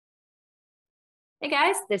Hey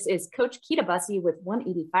guys, this is Coach Keita Bussey with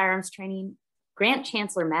 180 Firearms Training, Grant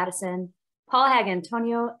Chancellor Madison, Paul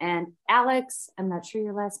Hagiantoniou, and Alex, I'm not sure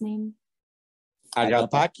your last name.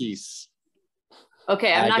 Hagiantoniou.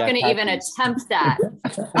 Okay, I'm not going to even attempt that.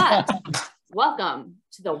 But welcome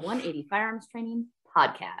to the 180 Firearms Training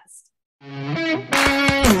Podcast.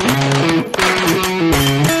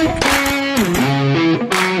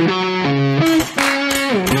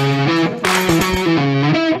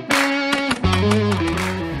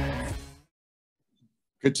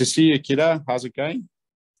 Good to see you, Keita. How's it going?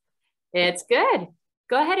 It's good.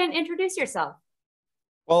 Go ahead and introduce yourself.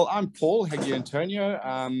 Well, I'm Paul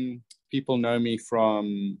Hagiantoniou. People know me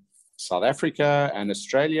from South Africa and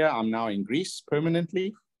Australia. I'm now in Greece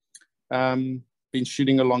permanently. Been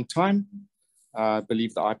shooting a long time.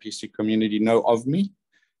 Believe the IPSC community know of me.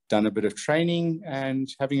 Done a bit of training and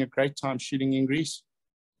having a great time shooting in Greece.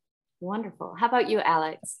 Wonderful. How about you,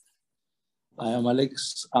 Alex? I am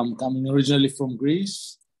Alex. I'm coming originally from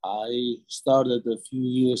Greece. I started a few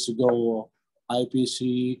years ago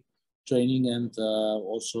IPSC training and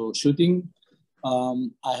also shooting.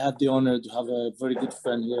 I had the honor to have a very good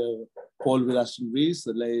friend here, Paul, with us in Greece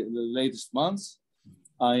the latest months.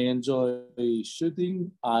 I enjoy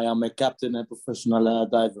shooting. I am a captain and professional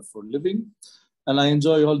diver for a living, and I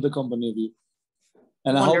enjoy all the company of you.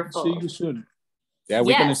 And Wonderful. I hope to see you soon. Yeah,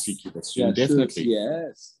 we're going to see you soon, yeah, definitely. Sure.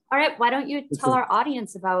 Yes. All right, why don't you tell our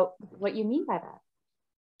audience about what you mean by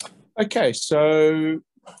that? Okay, so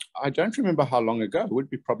I don't remember how long ago. It would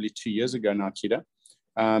be probably 2 years ago now, Keita.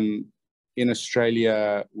 In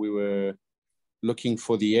Australia, we were looking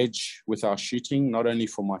for the edge with our shooting, not only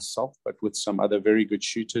for myself, but with some other very good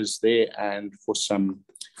shooters there and for some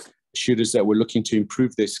shooters that were looking to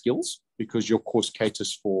improve their skills, because your course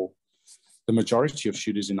caters for the majority of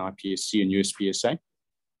shooters in IPSC and USPSA.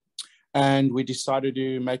 And we decided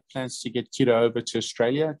to make plans to get Keita over to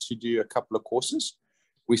Australia to do a couple of courses.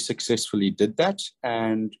 We successfully did that,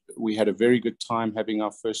 and we had a very good time having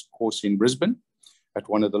our first course in Brisbane at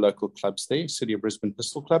one of the local clubs there, City of Brisbane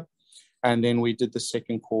Pistol Club. And then we did the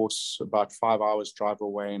second course about 5 hours drive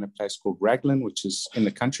away in a place called Raglan, which is in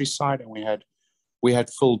the countryside, and we had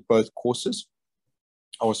filled both courses.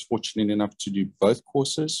 I was fortunate enough to do both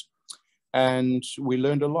courses, and we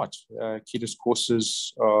learned a lot. Keita's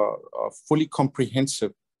courses are fully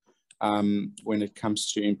comprehensive when it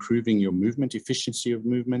comes to improving your movement, efficiency of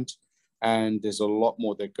movement. And there's a lot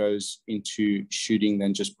more that goes into shooting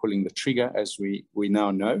than just pulling the trigger, as we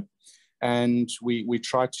now know. And we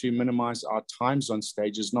try to minimize our times on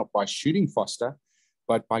stages, not by shooting faster,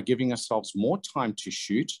 but by giving ourselves more time to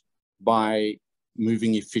shoot by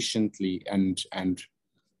moving efficiently and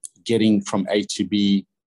getting from A to B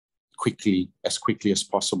as quickly as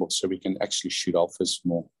possible, so we can actually shoot alphas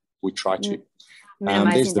more. We try to.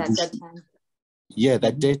 Minimizing that dead time. Yeah,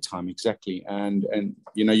 that dead time, exactly. And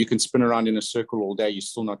you know, you can spin around in a circle all day, you're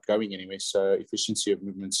still not going anywhere. So efficiency of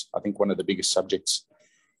movements, I think, one of the biggest subjects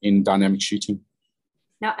in dynamic shooting.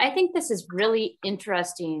 Now, I think this is really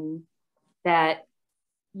interesting that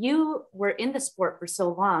you were in the sport for so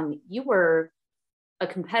long. You were a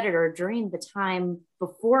competitor during the time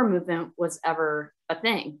before movement was ever a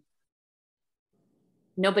thing.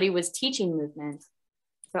 Nobody was teaching movement.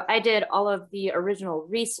 So I did all of the original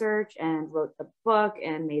research and wrote the book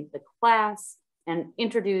and made the class and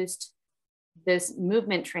introduced this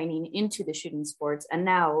movement training into the shooting sports. And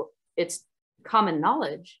now it's common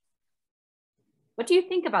knowledge. What do you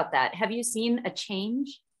think about that? Have you seen a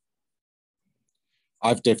change?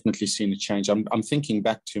 I've definitely seen a change. I'm thinking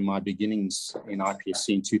back to my beginnings in IPSC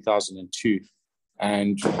in 2002,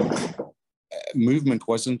 and movement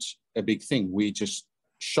wasn't a big thing. We just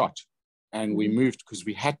shot and we moved because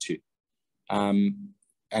we had to. And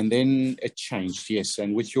then it changed, yes.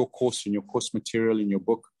 And with your course and your course material in your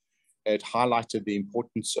book, it highlighted the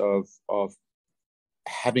importance of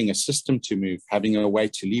having a system to move, having a way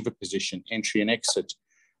to leave a position, entry and exit,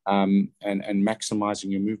 and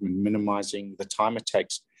maximizing your movement, minimizing the time it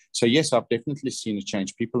takes. So yes, I've definitely seen a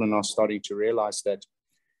change. People are now starting to realize that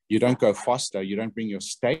you don't go faster, you don't bring your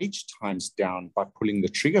stage times down by pulling the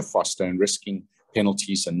trigger faster and risking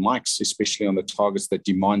penalties and mics, especially on the targets that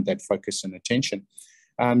demand that focus and attention.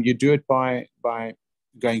 You do it by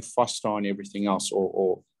going faster on everything else,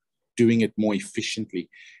 or doing it more efficiently.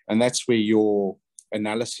 And that's where your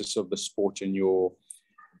analysis of the sport and your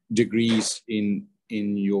degrees in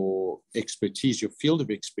your expertise, your field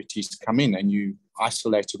of expertise come in, and you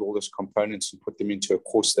isolated all those components and put them into a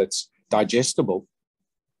course that's digestible.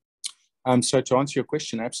 So to answer your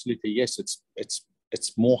question, absolutely, yes,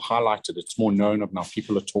 it's more highlighted, it's more known of now.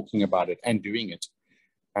 People are talking about it and doing it.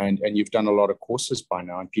 and you've done a lot of courses by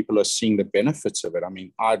now, and people are seeing the benefits of it. I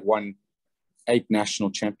mean, I'd won 8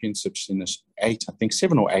 national championships in this, 8, I think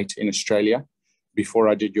 7 or 8 in Australia before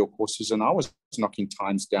I did your courses, and I was knocking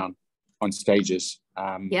times down on stages.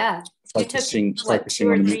 Yeah, focusing 2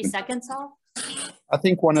 or 3 seconds off. I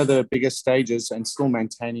think one of the biggest stages, and still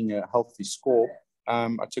maintaining a healthy score,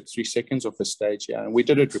 I took 3 seconds off a stage. Yeah, and we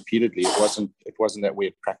did it repeatedly. It wasn't that we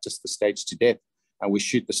had practiced the stage to death, and we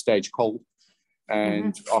shoot the stage cold.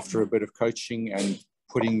 And after a bit of coaching and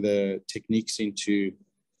putting the techniques into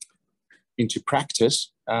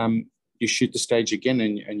practice, you shoot the stage again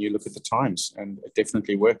and you look at the times, and it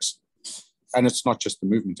definitely works. And it's not just the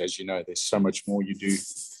movement, as you know, there's so much more you do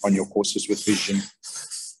on your courses with vision.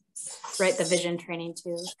 Right, the vision training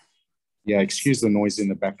too. Yeah, excuse the noise in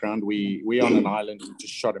the background. We're on an island. We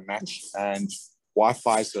just shot a match, and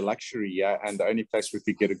Wi-Fi is a luxury, yeah, and the only place we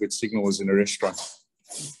could get a good signal was in a restaurant.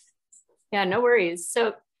 Yeah, no worries.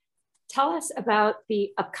 So tell us about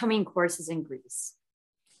the upcoming courses in Greece.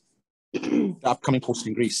 The upcoming course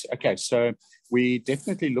in Greece. Okay, so we're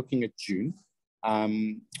definitely looking at June.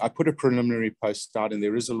 I put a preliminary post out, and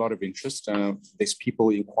there is a lot of interest. There's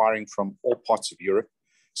people inquiring from all parts of Europe.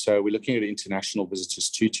 So we're looking at international visitors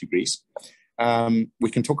too to Greece. We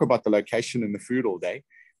can talk about the location and the food all day,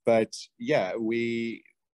 but yeah,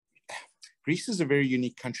 Greece is a very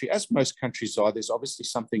unique country, as most countries are. There's obviously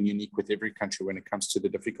something unique with every country when it comes to the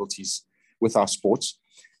difficulties with our sports.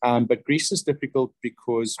 But Greece is difficult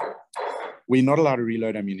because we're not allowed to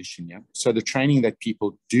reload ammunition. Yeah. So the training that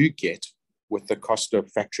people do get with the cost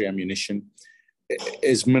of factory ammunition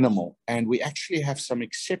is minimal. And we actually have some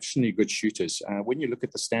exceptionally good shooters. When you look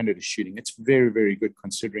at the standard of shooting, it's very, very good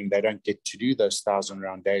considering they don't get to do those 1,000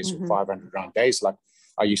 round days or 500 round days like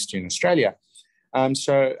I used to in Australia.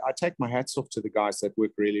 So I take my hats off to the guys that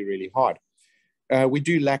work really, really hard. We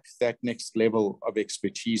do lack that next level of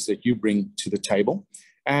expertise that you bring to the table.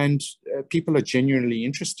 And people are genuinely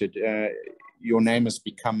interested. Your name has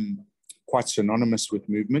become quite synonymous with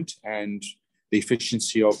movement and the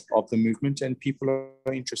efficiency of the movement, and people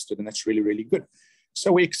are interested, and that's really, really good.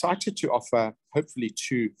 So we're excited to offer hopefully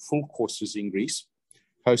 2 full courses in Greece,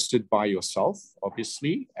 hosted by yourself,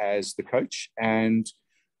 obviously, as the coach. And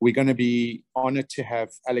we're going to be honored to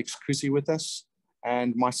have Alex Kuzi with us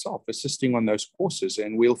and myself assisting on those courses,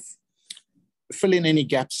 and we'll fill in any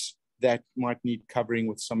gaps that might need covering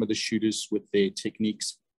with some of the shooters with their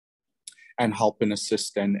techniques, and help and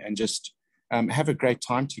assist and just have a great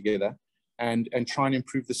time together and try and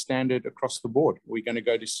improve the standard across the board. We're going to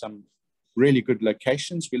go to some really good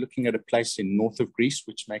locations. We're looking at a place in north of Greece,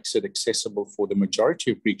 which makes it accessible for the majority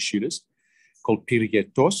of Greek shooters, called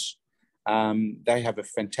Pyrgitos. They have a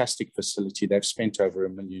fantastic facility. They've spent over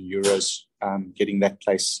 €1 million getting that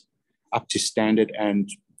place up to standard. And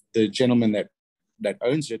the gentleman that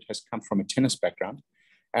owns it has come from a tennis background.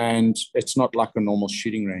 And it's not like a normal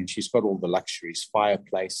shooting range. He's got all the luxuries,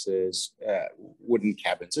 fireplaces, wooden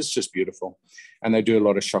cabins. It's just beautiful. And they do a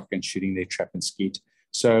lot of shotgun shooting there, trap and skeet.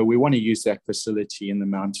 So we want to use that facility in the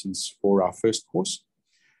mountains for our first course.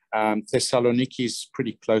 Thessaloniki is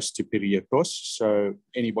pretty close to Pyrgitos. So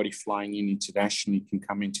anybody flying in internationally can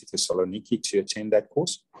come into Thessaloniki to attend that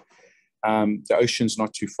course. The ocean's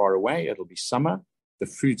not too far away. It'll be summer. The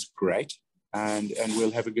food's great. And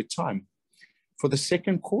we'll have a good time. For the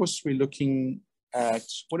second course, we're looking at,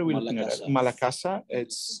 what are we looking at? Malakasa.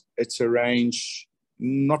 It's a range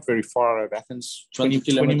not very far out of Athens, 20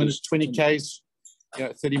 minutes, 20 Ks,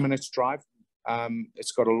 30 minutes drive.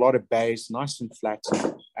 It's got a lot of bays, nice and flat.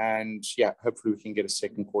 And yeah, hopefully we can get a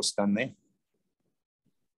second course done there.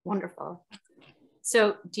 Wonderful.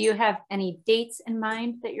 So do you have any dates in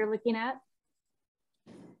mind that you're looking at?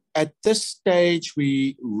 At this stage,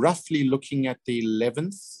 we're roughly looking at the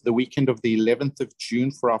 11th, the weekend of the 11th of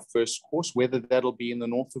June for our first course, whether that'll be in the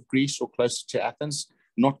north of Greece or closer to Athens.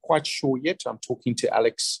 Not quite sure yet. I'm talking to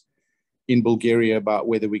Alex in Bulgaria about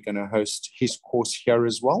whether we're going to host his course here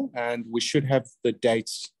as well. And we should have the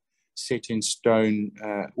dates set in stone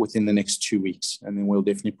within the next 2 weeks. And then we'll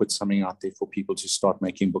definitely put something out there for people to start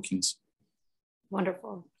making bookings.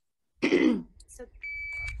 Wonderful.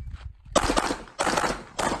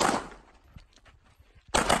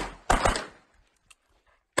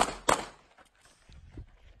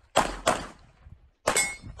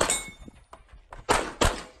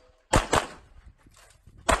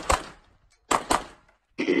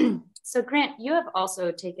 So Grant, you have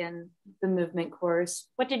also taken the movement course.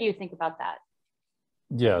 What did you think about that?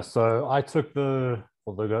 Yeah, so I took for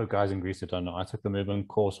the guys in Greece that don't know, I took the movement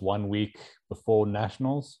course 1 week before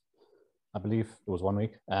nationals. I believe it was 1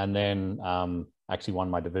 week. And then actually won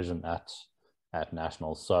my division at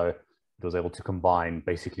nationals. So it was able to combine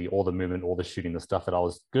basically all the movement, all the shooting, the stuff that I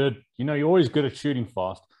was good. You know, you're always good at shooting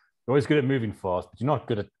fast. You're always good at moving fast, but you're not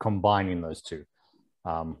good at combining those two.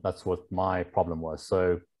 That's what my problem was.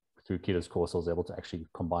 So through Kita's course, I was able to actually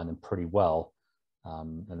combine them pretty well.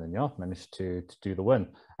 And then, yeah, managed to do the win.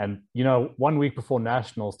 And, you know, 1 week before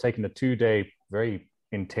nationals, taking a 2-day, very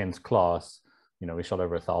intense class, you know, we shot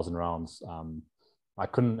over 1,000 rounds. I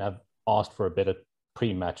couldn't have asked for a better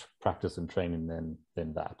pre-match practice and training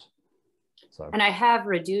than that. So. And I have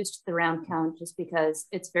reduced the round count just because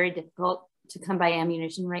it's very difficult to come by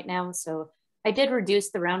ammunition right now. So I did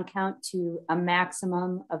reduce the round count to a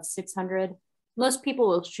maximum of 600. Most people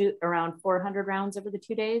will shoot around 400 rounds over the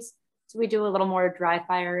 2 days. So we do a little more dry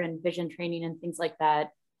fire and vision training and things like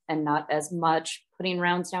that, and not as much putting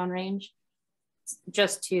rounds down range,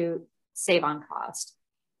 just to save on cost.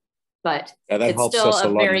 But yeah, it's still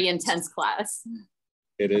a very intense class.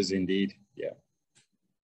 It is indeed, yeah.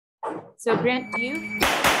 So Grant, do you?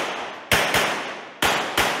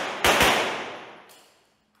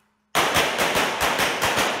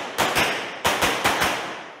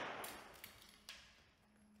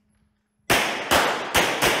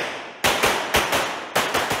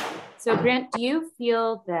 So Grant, do you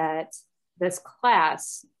feel that this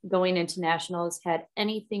class going into nationals had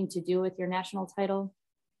anything to do with your national title?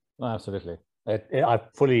 Oh, absolutely. I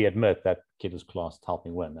fully admit that Kita's class helped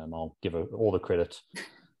me win, and I'll give her all the credit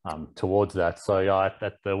towards that. So yeah,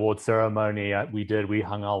 at the award ceremony, we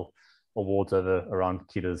hung our awards around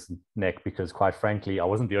Kita's neck, because quite frankly, I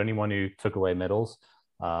wasn't the only one who took away medals.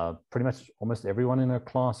 Pretty much almost everyone in her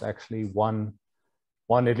class actually won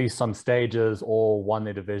at least some stages, or won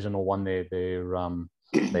their division, or won their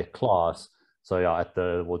class. So yeah, at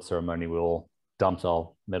the award ceremony, we all dumped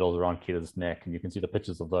our medals around Kita's neck, and you can see the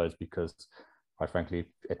pictures of those, because quite frankly,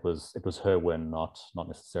 it was her win, not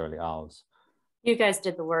necessarily ours. You guys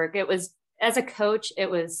did the work. It was, as a coach, it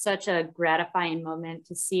was such a gratifying moment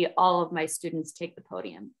to see all of my students take the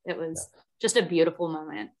podium. It was just a beautiful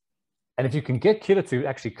moment. And if you can get Kita to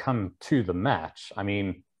actually come to the match, I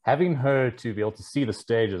mean, having her to be able to see the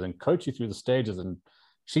stages and coach you through the stages, and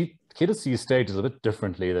Kita sees stages a bit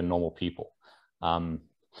differently than normal people.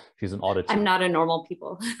 She's an oddity. I'm not a normal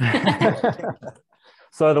people.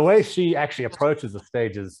 So the way she actually approaches the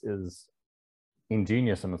stages is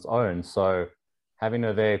ingenious in its own. So having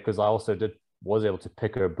her there, because I also was able to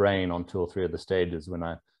pick her brain on 2 or 3 of the stages when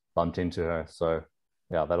I bumped into her. So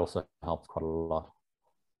yeah, that also helped quite a lot.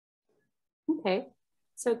 Okay.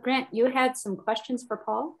 So Grant, you had some questions for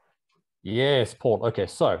Paul? Yes, Paul. Okay,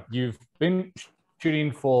 so you've been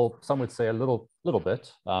shooting for, some would say, a little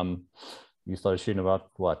bit. You started shooting about,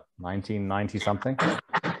 what, 1990 something?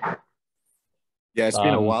 Yeah, it's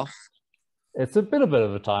been a while. It's a bit of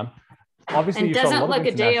a time. Obviously, and doesn't look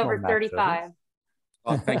a day over 35.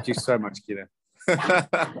 Oh, thank you so much, Kita.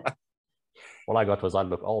 All I got was I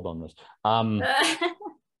look old on this.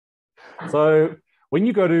 So when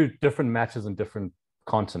you go to different matches in different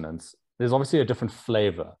continents, there's obviously a different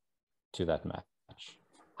flavor to that match.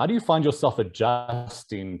 How do you find yourself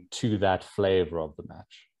adjusting to that flavor of the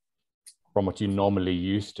match from what you normally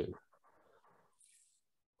used to?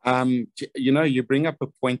 You know, you bring up a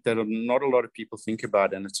point that not a lot of people think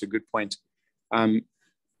about, and it's a good point.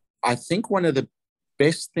 I think one of the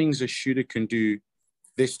best things a shooter can do,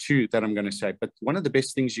 there's 2 that I'm going to say, but one of the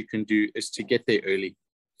best things you can do is to get there early.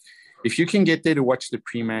 If you can get there to watch the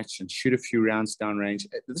pre-match and shoot a few rounds downrange,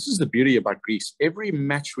 this is the beauty about Greece. Every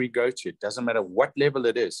match we go to, it doesn't matter what level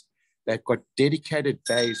it is, they've got dedicated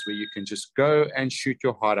days where you can just go and shoot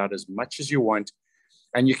your heart out as much as you want,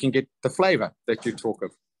 and you can get the flavor that you talk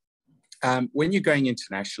of. When you're going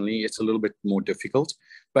internationally, it's a little bit more difficult,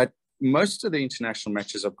 but most of the international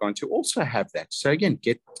matches I've gone to also have that. So again,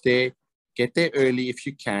 get there early if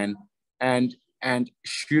you can, and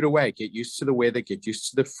shoot away. Get used to the weather, get used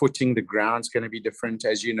to the footing. The ground's going to be different,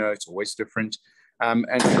 as you know, it's always different. And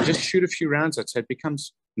just shoot a few rounds. I'd say it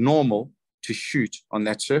becomes normal to shoot on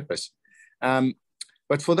that surface.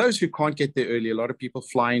 But for those who can't get there early, a lot of people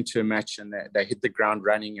fly into a match and they hit the ground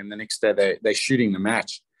running, and the next day they're shooting the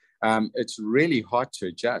match. It's really hard to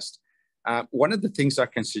adjust. One of the things I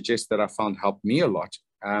can suggest that I found helped me a lot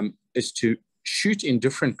is to shoot in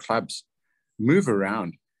different clubs, move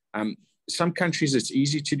around. Some countries it's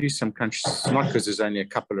easy to do, some countries it's not, because there's only a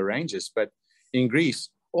couple of ranges. But in Greece,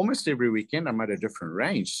 almost every weekend I'm at a different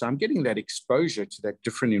range. So I'm getting that exposure to that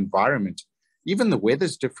different environment. Even the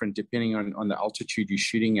weather's different depending on the altitude you're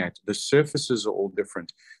shooting at. The surfaces are all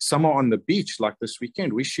different. Some are on the beach, like this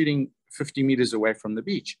weekend. We're shooting 50 meters away from the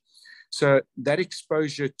beach. So that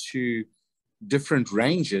exposure to different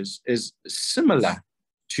ranges is similar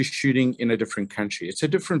to shooting in a different country. It's a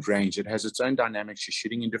different range. It has its own dynamics. You're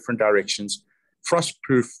shooting in different directions.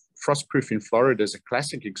 Frostproof in Florida is a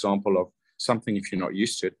classic example of something if you're not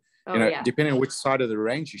used to it. Depending on which side of the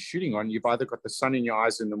range you're shooting on, you've either got the sun in your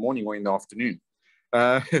eyes in the morning or in the afternoon.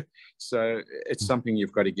 So it's something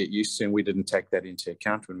you've got to get used to, and we didn't take that into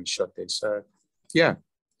account when we shot there. So yeah,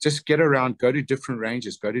 just get around, go to different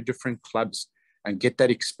ranges, go to different clubs, and get that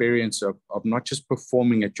experience of not just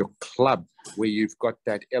performing at your club where you've got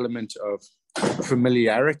that element of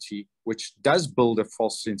familiarity, which does build a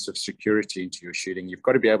false sense of security into your shooting. You've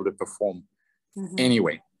got to be able to perform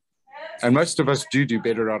anyway. And most of us do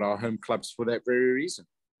better at our home clubs for that very reason.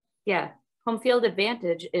 Yeah. Home field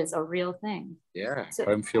advantage is a real thing. Yeah. So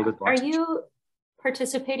home field advantage. Are you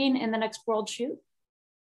participating in the next World Shoot?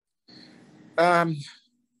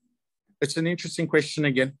 It's an interesting question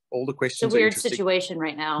again. All the questions it's a weird situation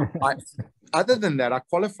right now. Other than that, I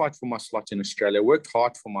qualified for my slot in Australia, worked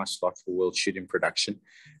hard for my slot for World Shoot in production.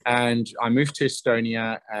 And I moved to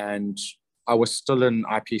Estonia, and I was still an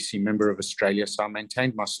IPSC member of Australia, so I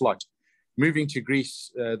maintained my slot. Moving to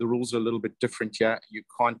Greece, the rules are a little bit different here. You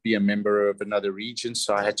can't be a member of another region,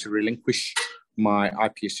 so I had to relinquish my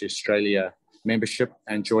IPSC Australia membership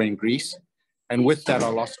and join Greece. And with that, I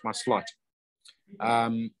lost my slot.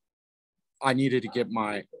 I needed to get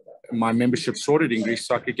my membership sorted in Greece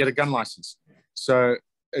so I could get a gun license. So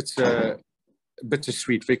it's a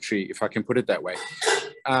bittersweet victory, if I can put it that way.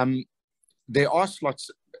 There are slots,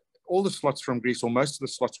 all the slots from Greece, or most of the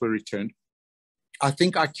slots were returned. I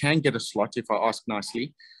think I can get a slot if I ask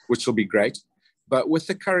nicely, which will be great. But with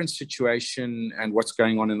the current situation and what's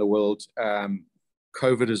going on in the world,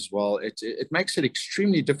 COVID as well, it makes it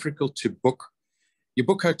extremely difficult to book. You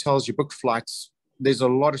book hotels, you book flights. There's a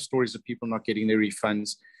lot of stories of people not getting their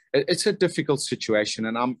refunds. It's a difficult situation,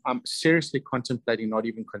 and I'm seriously contemplating not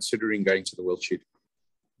even considering going to the World Shoot.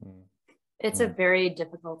 It's a very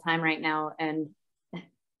difficult time right now, and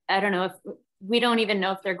I don't know if we don't even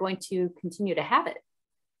know if they're going to continue to have it.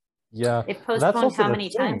 Yeah, they've postponed how many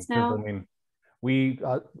times now? I mean, we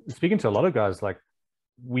speaking to a lot of guys, like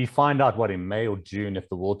we find out what in May or June if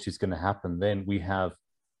the World Shoot's going to happen. Then we have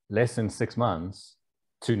less than 6 months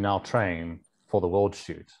to now train for the World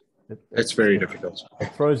Shoot. It's very difficult.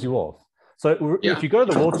 It throws you off. So if you go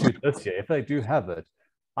to the World Shoot this year, if they do have it,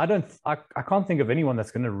 I can't think of anyone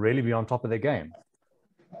that's going to really be on top of their game.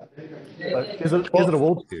 But is it a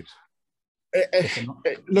World Shoot?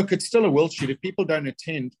 Look, it's still a World Shoot. If people don't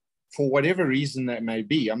attend for whatever reason that may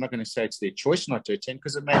be, I'm not going to say it's their choice not to attend,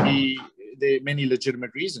 because it may be there are many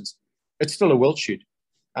legitimate reasons. It's still a World Shoot.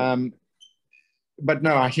 But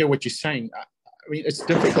no, I hear what you're saying. I mean, it's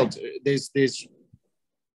difficult. There's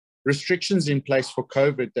restrictions in place for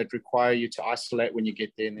COVID that require you to isolate when you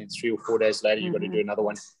get there, and then 3 or 4 days later, you've got to do another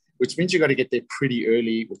one, which means you've got to get there pretty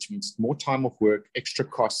early, which means more time off work, extra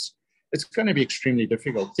costs. It's going to be extremely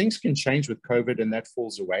difficult. Things can change with COVID and that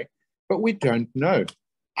falls away, but we don't know.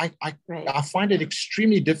 I find it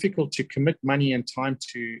extremely difficult to commit money and time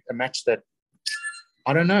to a match that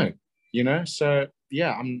I don't know, So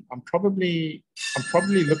yeah, I'm probably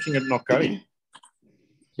looking at not going.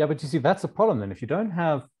 Yeah, but you see, that's the problem then. If you don't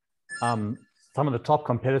have some of the top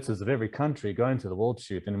competitors of every country going to the World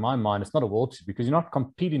Shoot, and in my mind, it's not a World Shoot because you're not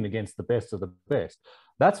competing against the best of the best.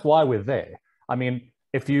 That's why we're there. I mean,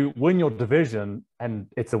 if you win your division and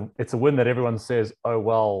it's a win that everyone says, oh,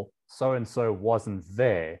 well, so-and-so wasn't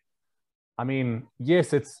there. I mean,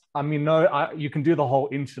 yes, you can do the whole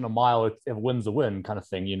inch and a mile, if a win's a win kind of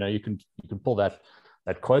thing. You can pull that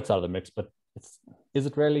quotes out of the mix, but is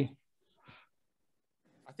it really?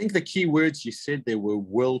 I think the key words you said there were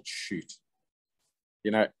World Shoot.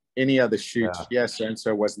 Any other shoot,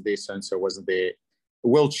 so-and-so wasn't there, so-and-so wasn't there. A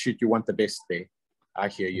World Shoot, you want the best there. I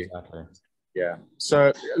hear you. Exactly. Yeah.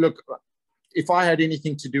 So look, if I had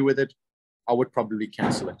anything to do with it, I would probably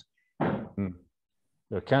cancel it.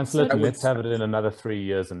 Cancel it and let's have it in another 3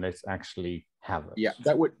 years and let's actually have it. Yeah,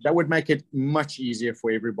 that would make it much easier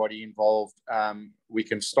for everybody involved. We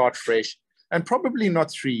can start fresh. And probably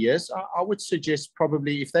not 3 years. I would suggest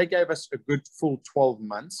probably if they gave us a good full 12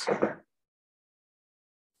 months,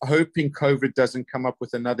 hoping COVID doesn't come up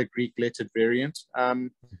with another Greek lettered variant,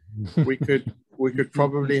 we could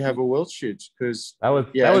probably have a World Shoot, because that was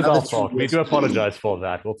our fault. We do apologize for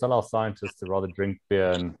that. We'll tell our scientists to rather drink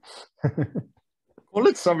beer and call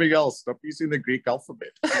it something else. Stop using the Greek alphabet.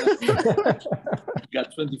 You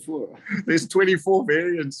got 24. There's 24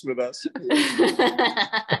 variants with us.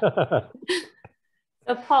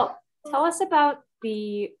 So Paul, tell us about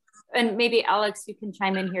and maybe Alex, you can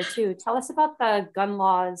chime in here too. Tell us about the gun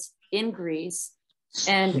laws in Greece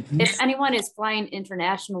And if anyone is flying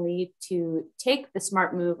internationally to take the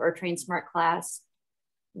Smart Move or Train Smart class,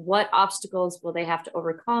 what obstacles will they have to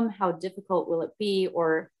overcome? How difficult will it be?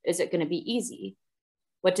 Or is it going to be easy?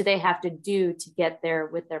 What do they have to do to get there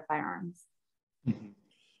with their firearms?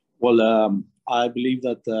 Well, I believe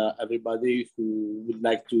that everybody who would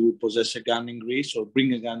like to possess a gun in Greece or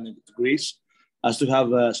bring a gun into Greece has to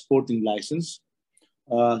have a sporting license.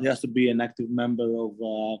 He has to be an active member of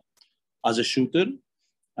as a shooter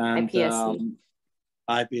and IPSC.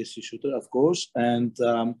 IPSC shooter, of course. And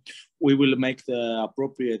we will make the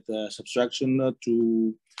appropriate subtraction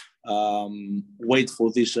to wait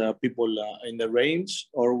for these people in the range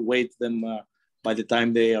or wait them by the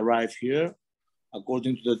time they arrive here,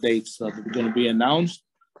 according to the dates that are going to be announced.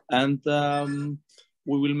 And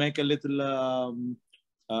we will make a little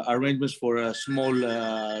arrangements for a small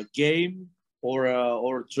game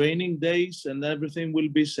or training days, and everything will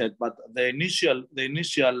be set. But the initial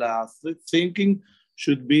thinking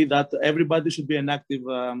should be that everybody should be an active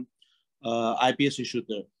IPSC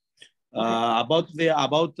shooter. About the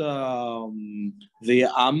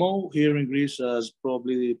ammo here in Greece, as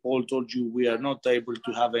probably Paul told you, we are not able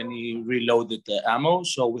to have any reloaded ammo,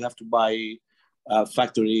 so we have to buy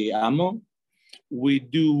factory ammo. We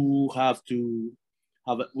do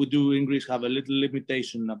in Greece have a little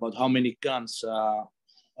limitation about how many guns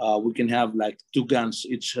we can have, like 2 guns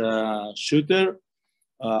each shooter,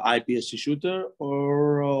 IPSC shooter,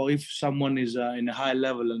 or if someone is in a high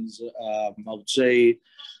level and I would say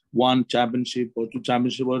 1 championship or 2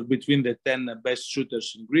 championships, or between the 10 best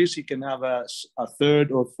shooters in Greece, he can have a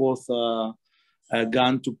 3rd or 4th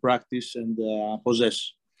gun to practice and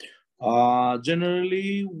possess.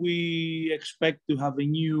 Generally, we expect to have a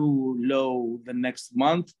new law the next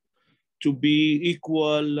month to be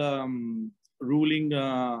equal ruling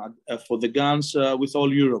for the guns with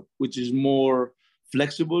all Europe, which is more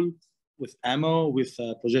flexible with ammo, with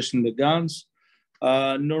possessing the guns.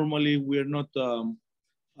 Normally, we're not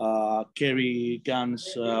carry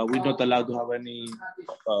guns. We're not allowed to have any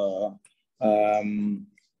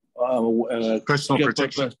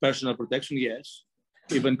personal protection, yes.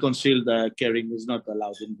 Even concealed carrying is not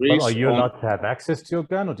allowed in Greece. But are you allowed to have access to your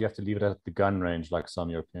gun, or do you have to leave it at the gun range like some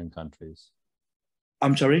European countries?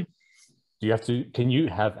 I'm sorry? Can you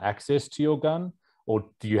have access to your gun, or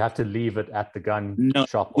do you have to leave it at the gun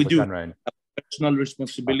shop or the gun range? Personal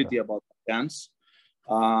responsibility about guns.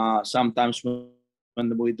 Sometimes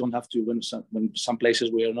when we don't have to, when some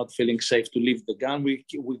places we are not feeling safe to leave the gun, we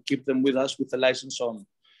keep them with us with the license on.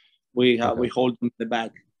 We hold them in the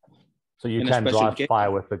bag. So you can drive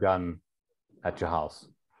fire with the gun at your house.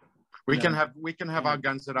 We can have our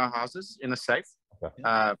guns at our houses in a safe.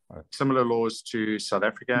 Okay. Similar laws to South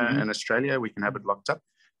Africa and Australia. We can have it locked up.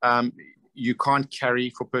 You can't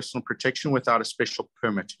carry for personal protection without a special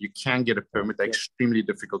permit. You can get a permit. They're extremely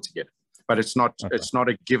difficult to get, but it's not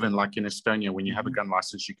a given like in Estonia. When you have a gun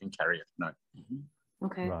license, you can carry it. No.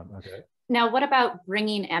 Okay. Right, okay. Now, what about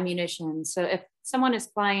bringing ammunition? So if someone is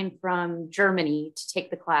flying from Germany to take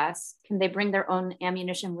the class, can they bring their own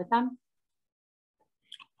ammunition with them?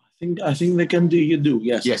 I think they can do. You do,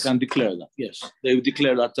 yes. They can declare that. Yes, they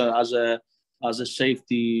declare that as a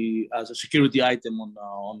safety, as a security item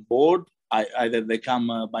on board. Either they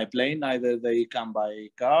come by plane, either they come by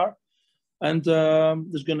car, and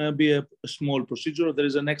there's going to be a small procedure. There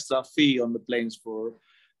is an extra fee on the planes for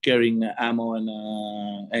carrying ammo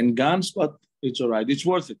and guns, but it's all right. It's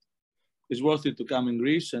worth it. It's worth it to come in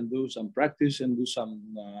Greece and do some practice and do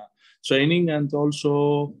some training, and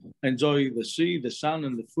also enjoy the sea, the sun,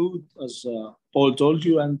 and the food, as Paul told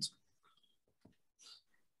you. And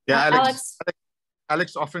yeah,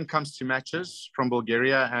 Alex often comes to matches from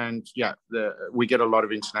Bulgaria, and we get a lot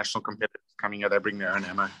of international competitors coming here. They bring their own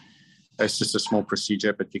ammo. It's just a small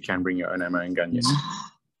procedure, but you can bring your own ammo and gun. Yes.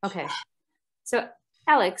 Okay. So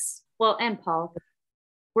Alex, and Paul,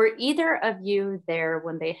 were either of you there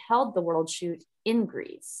when they held the World Shoot in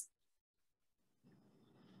Greece?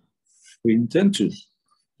 We intend to.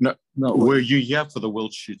 No. Were you here for the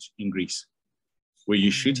World Shoot in Greece? Were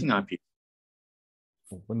you shooting IP?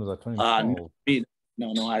 When was that? 2012?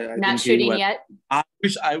 No, I not shooting yet. I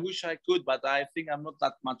wish I could, but I think I'm not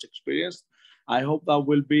that much experienced. I hope that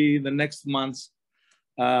will be the next months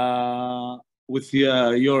with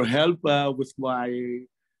your help, with my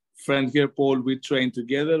friend here, Paul. We train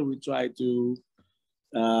together. We try to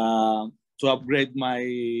upgrade my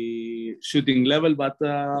shooting level, but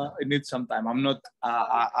it needs some time. I'm not.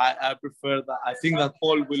 I prefer that. I think that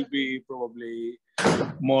Paul will be probably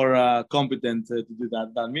more competent to do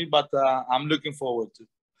that than me, but I'm looking forward to,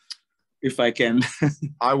 if I can.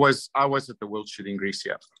 I was at the World Shoot in Greece,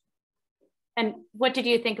 yeah. And what did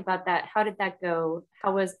you think about that? How did that go?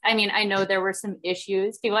 I mean, I know there were some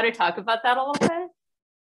issues. Do you want to talk about that a little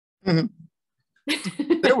bit?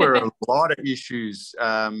 There were a lot of issues.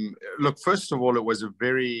 Look, first of all, it was a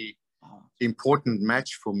very important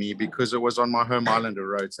match for me because it was on my home island of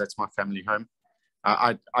Rhodes. That's my family home.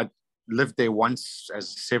 I lived there once as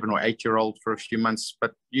a 7 or 8 year old for a few months,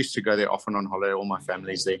 but used to go there often on holiday. All my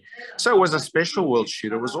family's there. So it was a special world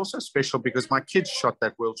shoot. It was also special because my kids shot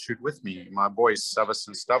that world shoot with me, my boys, Savas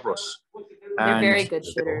and Stavros. They're very good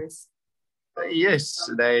shooters. Yes,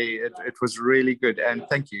 it was really good. And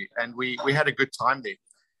thank you. And we had a good time there.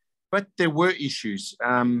 But there were issues.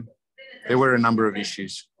 There were a number of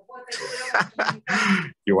issues.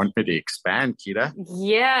 You want me to expand, Kira?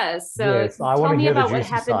 Yes. So yes, tell me about what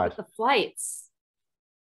happened with the flights.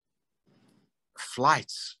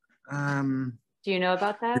 Flights. Do you know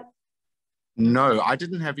about that? No, I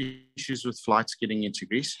didn't have issues with flights getting into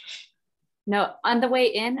Greece. No, on the way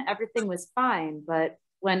in, everything was fine. But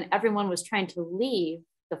when everyone was trying to leave,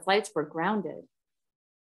 the flights were grounded.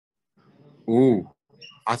 Ooh,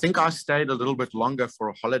 I think I stayed a little bit longer for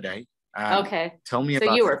a holiday. Okay. Tell me so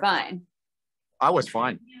about you were fine. I was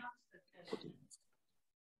fine.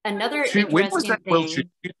 Another interesting when was that thing. World Shoot?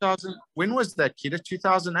 2000. When was that, Kira?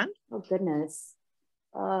 2000 and? Oh goodness.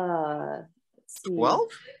 Let's see. 12?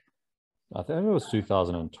 I think it was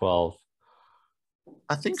 2012.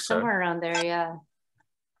 I think so. Somewhere around there, yeah.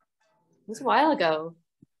 It was a while ago.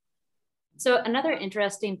 So another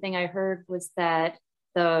interesting thing I heard was that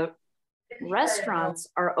the restaurants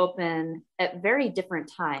are open at very different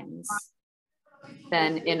times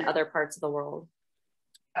than in other parts of the world.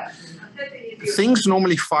 Things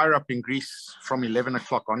normally fire up in Greece from 11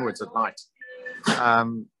 o'clock onwards at night.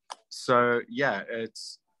 So yeah,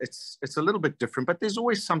 it's a little bit different, but there's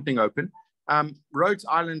always something open. Rhodes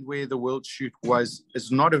Island, where the world shoot was,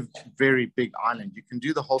 is not a very big island. You can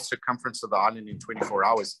do the whole circumference of the island in 24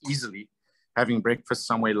 hours easily, having breakfast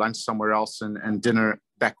somewhere, lunch somewhere else, and dinner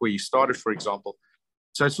back where you started, for example.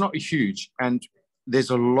 So it's not huge. And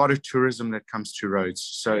there's a lot of tourism that comes to Rhodes.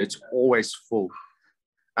 So it's always full.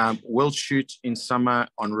 World shoot in summer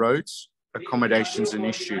on Rhodes, accommodation's an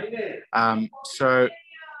issue. So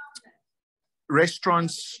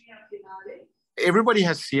restaurants, everybody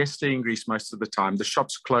has siesta in Greece most of the time. The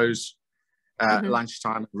shops close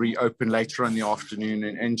lunchtime, reopen later in the afternoon,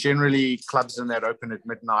 and generally clubs and that open at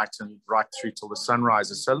midnight and right through till the sun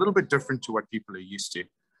rises. So a little bit different to what people are used to.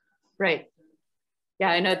 Right. Yeah,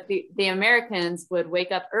 I know the Americans would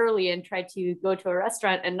wake up early and try to go to a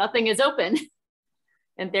restaurant and nothing is open.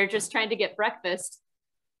 And they're just trying to get breakfast.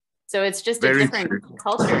 So it's just a different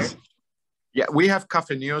culture. Yeah, we have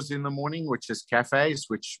cafeterías in the morning, which is cafes,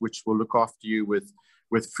 which will look after you with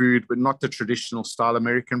food, but not the traditional style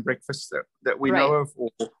American breakfast that we know of,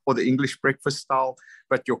 or the English breakfast style,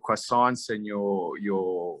 but your croissants and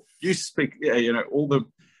you speak, all the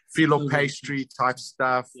filo pastry type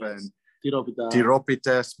stuff, and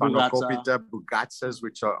tiropita, spanakopita, bougatsas,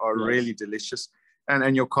 which are really delicious.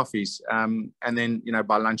 And your coffees. And then,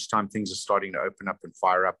 by lunchtime, things are starting to open up and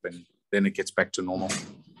fire up, and then it gets back to normal.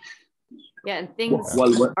 Yeah, and things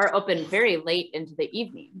are open very late into the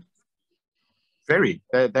evening. Very.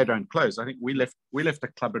 They don't close. I think we left the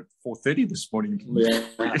club at 4:30 this morning.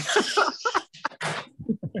 Yeah.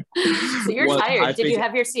 So you're tired. Did you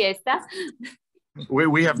have your siesta?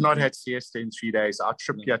 We have not had siesta in 3 days. Our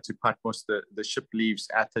trip here to Patmos, the ship leaves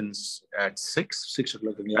Athens at 6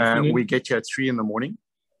 o'clock in the afternoon. We get here at 3 in the morning.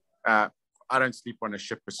 I don't sleep on a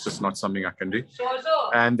ship. It's just not something I can do.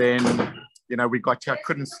 And then, we got here,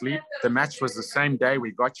 couldn't sleep. The match was the same day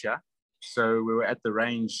we got here. So we were at the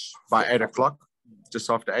range by 8 o'clock, just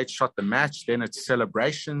after 8, shot the match. Then it's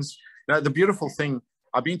celebrations. The beautiful thing,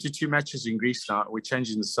 I've been to 2 matches in Greece now. We're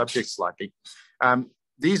changing the subject slightly.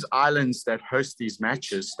 These islands that host these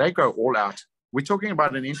matches, they go all out. We're talking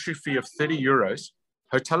about an entry fee of 30 euros,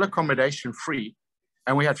 hotel accommodation free,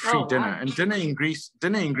 and we had free dinner. Wow. And dinner in Greece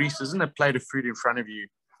isn't a plate of food in front of you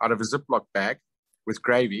out of a Ziploc bag with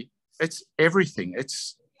gravy. It's everything.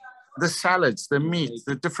 It's the salads, the meat,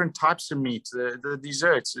 the different types of meat, the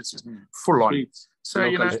desserts. It's full on. So,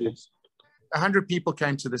 100 people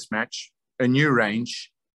came to this match, a new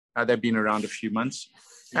range. They've been around a few months.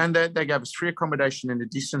 And they gave us free accommodation in a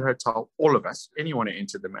decent hotel, all of us, anyone who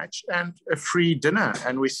entered the match, and a free dinner.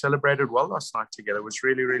 And we celebrated well last night together. It was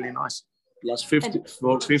really, really nice. Plus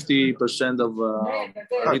 50% of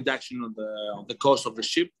reduction on the cost of the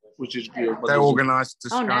ship, which is good. They organized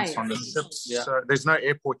discounts on the ships. Yeah. So there's no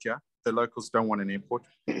airport here. The locals don't want an airport.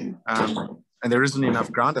 And there isn't enough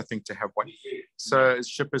ground, I think, to have one. So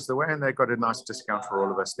ship is the way, and they got a nice discount for all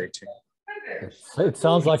of us there too. It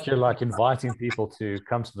sounds like you're like inviting people to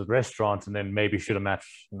come to the restaurant and then maybe shoot a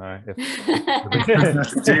match, you know, if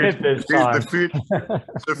there's time.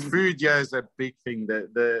 The food, yeah, is a big thing.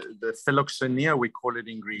 The philoxenia, we call it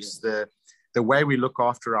in Greece, the way we look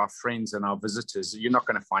after our friends and our visitors, you're not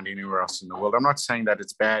going to find anywhere else in the world. I'm not saying that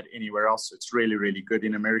it's bad anywhere else. It's really, really good.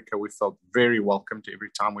 In America, we felt very welcomed every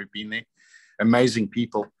time we've been there. Amazing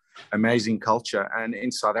people, amazing culture. And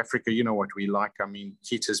in South Africa, you know what we like. I mean,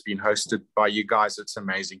 Kita's been hosted by you guys. It's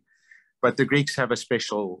amazing. But the Greeks have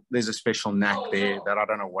there's a special knack there that I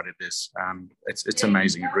don't know what it is. It's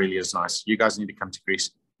amazing. It really is nice. You guys need to come to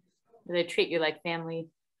Greece. They treat you like family.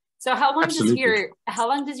 So how long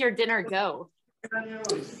does your dinner go?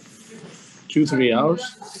 2-3 hours.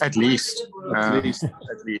 At least. At least.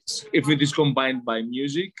 If it is combined by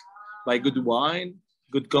music, by good wine,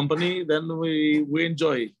 good company, then we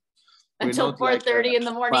enjoy it. Until 4:30 in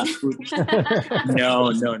the morning.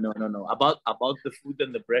 No. About the food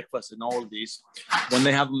and the breakfast and all this, when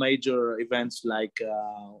they have major events like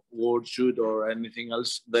World Shoot or anything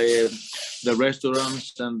else, the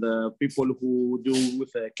restaurants and the people who do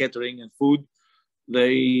with catering and food,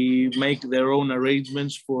 they make their own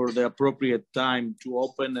arrangements for the appropriate time to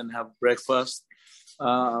open and have breakfast.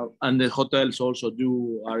 And the hotels also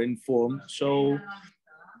are informed. So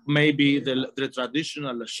maybe the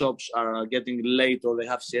traditional shops are getting late or they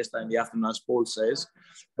have siesta in the afternoon, as Paul says.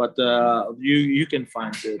 But you can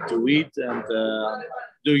find to eat and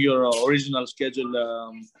do your original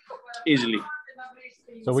schedule easily.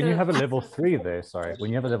 So when you have a level 3 there,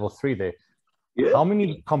 how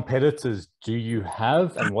many competitors do you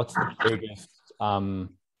have, and what's the biggest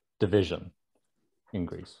division in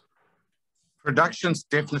Greece? Production's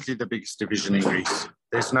definitely the biggest division in Greece.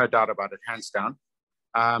 There's no doubt about it, hands down.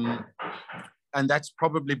 And that's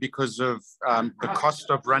probably because of the cost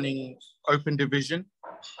of running open division.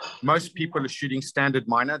 Most people are shooting standard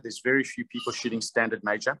minor. There's very few people shooting standard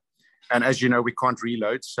major. And as you know, we can't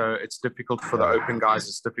reload. So it's difficult for the open guys.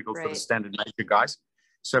 It's difficult for the standard major guys.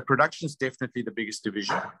 So production's definitely the biggest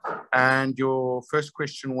division. And your first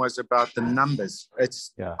question was about the numbers.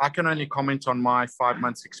 I can only comment on my 5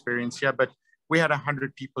 months experience here, but we had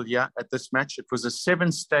 100 people here at this match. It was a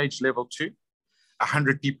 7-stage level 2.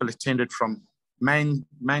 100 people attended from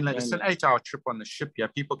mainland. It's an 8-hour trip on the ship here.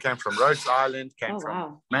 People came from Rhodes Island,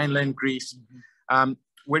 from mainland Greece.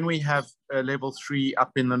 When we have a level 3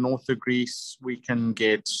 up in the north of Greece, we can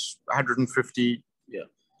get 150,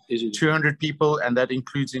 200 people, and that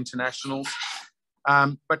includes internationals.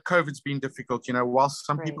 But COVID's been difficult. You know, whilst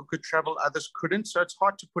some people could travel, others couldn't. So it's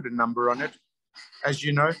hard to put a number on it, as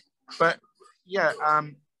you know. But yeah,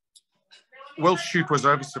 World Shoot was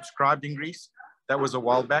oversubscribed in Greece. That was a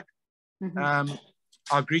while back.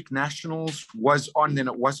 Our Greek Nationals was on, then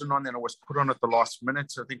it wasn't on, then it was put on at the last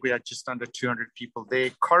minute. So I think we had just under 200 people there.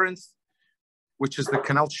 Corinth, which is the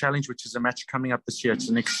Canal Challenge, which is a match coming up this year. It's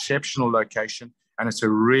an exceptional location, and it's a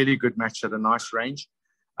really good match at a nice range.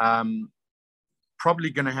 Probably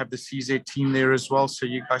going to have the CZ team there as well, so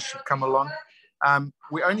you guys should come along.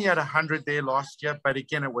 We only had 100 there last year, but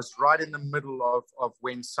again, it was right in the middle of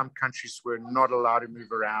when some countries were not allowed to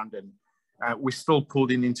move around, and we still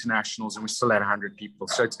pulled in internationals, and we still had 100 people.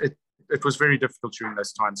 So it was very difficult during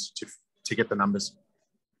those times to get the numbers.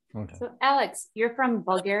 Okay. So Alex, you're from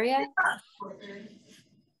Bulgaria?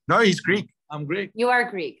 No, he's Greek. I'm Greek. You are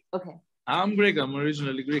Greek. Okay. I'm Greek. I'm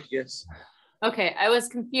originally Greek, yes. Okay, I was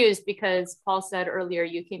confused because Paul said earlier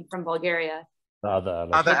you came from Bulgaria. Other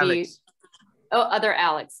Alex. Oh, other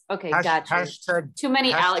Alex. Okay, gotcha. Too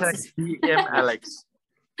many Alexes. PM Alex.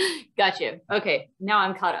 Got you. Okay, now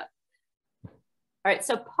I'm caught up. All right,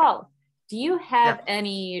 so Paul, do you have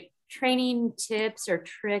any training tips or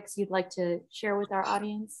tricks you'd like to share with our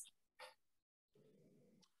audience?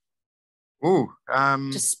 Ooh,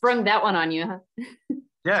 just sprung that one on you, huh?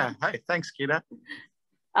 Yeah. Hey, thanks, Kita.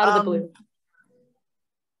 Out of the blue.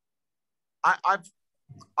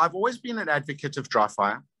 I've always been an advocate of dry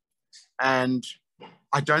fire, and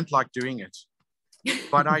I don't like doing it,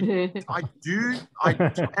 but I do,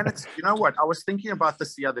 and it's, you know what? I was thinking about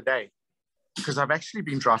this the other day, because I've actually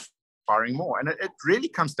been dry firing more, and it really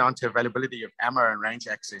comes down to availability of ammo and range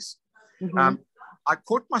access. I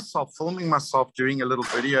caught myself filming myself doing a little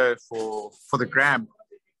video for the gram,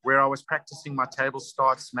 where I was practicing my table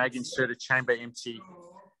starts, mag inserted, chamber empty,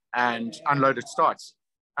 and unloaded starts.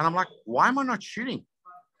 And I'm like, why am I not shooting?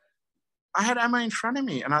 I had ammo in front of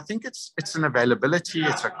me, and I think it's an availability,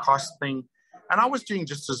 it's a cost thing. And I was doing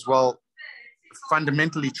just as well,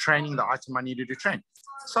 fundamentally training the item I needed to train.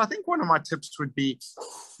 So I think one of my tips would be,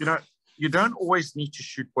 you don't always need to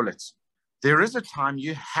shoot bullets. There is a time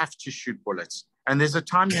you have to shoot bullets. And there's a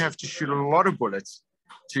time you have to shoot a lot of bullets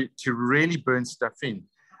to really burn stuff in.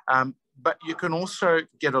 But you can also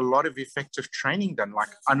get a lot of effective training done, like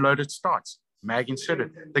unloaded starts, mag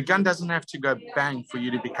inserted. The gun doesn't have to go bang for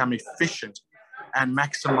you to become efficient and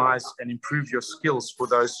maximize and improve your skills for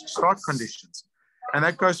those start conditions. And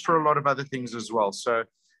that goes for a lot of other things as well. So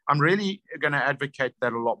I'm really going to advocate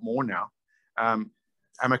that a lot more now.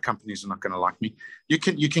 Ammo companies are not going to like me. You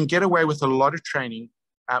can get away with a lot of training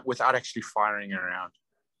without actually firing around.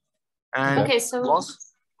 And okay, so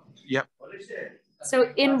yeah.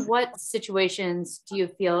 So in what situations do you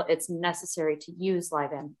feel it's necessary to use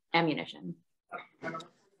live ammunition?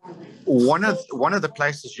 One of the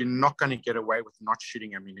places you're not going to get away with not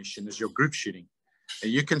shooting ammunition is your group shooting.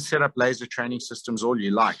 You can set up laser training systems all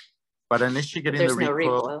you like, but unless you're getting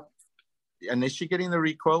unless you're getting the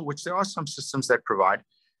recoil, which there are some systems that provide,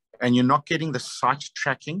 and you're not getting the sight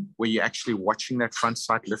tracking where you're actually watching that front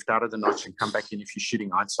sight lift out of the notch and come back in if you're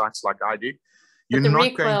shooting iron sights like I do. But the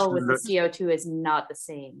recoil with the CO2 is not the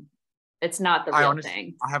same. It's not the real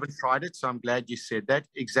thing. I haven't tried it, so I'm glad you said that.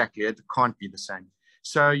 Exactly, it can't be the same.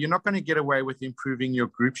 So you're not going to get away with improving your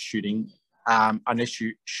group shooting unless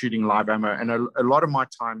you're shooting live ammo. And a lot of my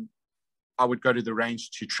time, I would go to the range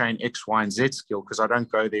to train X, Y, and Z skill because I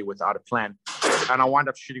don't go there without a plan. And I wind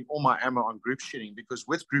up shooting all my ammo on group shooting because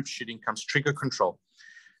with group shooting comes trigger control.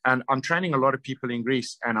 And I'm training a lot of people in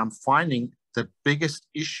Greece, and I'm finding the biggest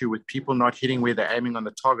issue with people not hitting where they're aiming on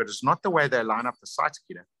the target is not the way they line up the sights,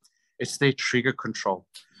 Kita. It's their trigger control.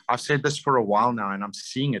 I've said this for a while now, and I'm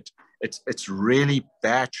seeing it. It's really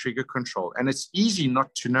bad trigger control. And it's easy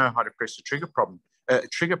not to know how to press the trigger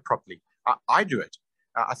properly. I do it.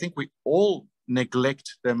 I think we all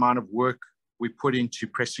neglect the amount of work we put into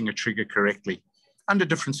pressing a trigger correctly under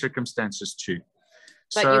different circumstances too.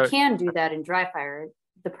 But you can do that in dry fire.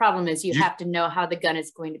 The problem is you have to know how the gun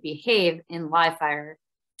is going to behave in live fire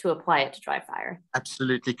to apply it to dry fire.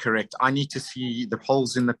 Absolutely correct. I need to see the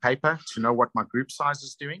holes in the paper to know what my group size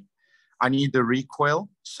is doing. I need the recoil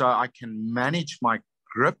so I can manage my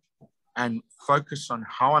grip and focus on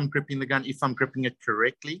how I'm gripping the gun, if I'm gripping it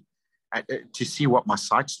correctly, to see what my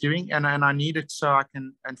sight's doing. And I need it so I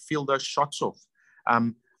can feel those shots off.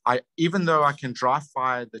 Even though I can dry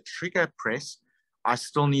fire the trigger press, I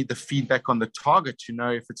still need the feedback on the target to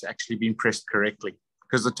know if it's actually been pressed correctly,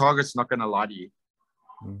 because the target's not going to lie to you.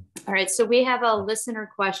 All right. So we have a listener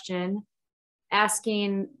question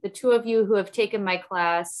asking the two of you who have taken my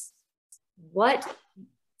class, what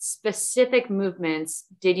specific movements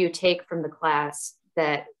did you take from the class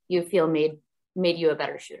that you feel made you a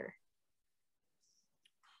better shooter?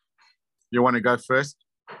 You want to go first?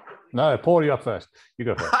 No, Paul, you're up first. You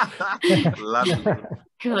go first. Lovely.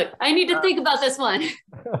 You're like, I need to think about this one.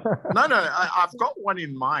 No, I've got one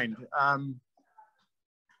in mind.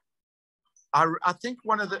 I think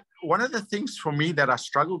one of the things for me that I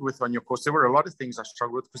struggled with on your course, there were a lot of things I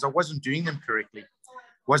struggled with because I wasn't doing them correctly,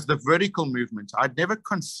 was the vertical movement. I'd never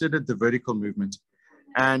considered the vertical movement.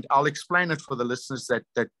 And I'll explain it for the listeners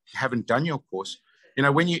that haven't done your course. You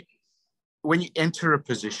know, when you enter a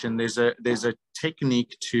position, there's a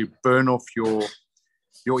technique to burn off your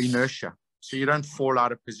inertia. So you don't fall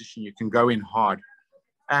out of position, you can go in hard.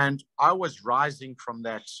 And I was rising from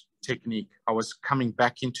that technique. I was coming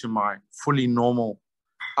back into my fully normal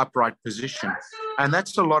upright position. And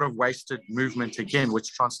that's a lot of wasted movement again,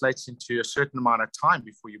 which translates into a certain amount of time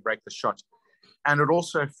before you break the shot. And it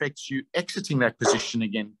also affects you exiting that position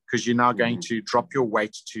again, because you're now going to drop your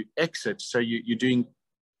weight to exit. So you're doing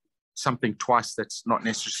something twice that's not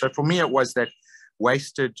necessary. So for me, it was that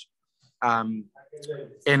wasted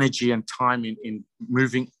energy and time in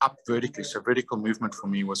moving up vertically. So vertical movement for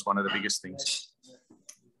me was one of the biggest things.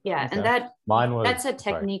 Yeah, Okay. and that's a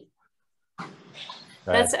technique.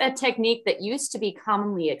 That's a technique that used to be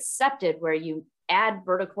commonly accepted, where you add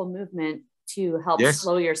vertical movement to help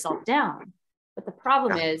slow yourself down. But the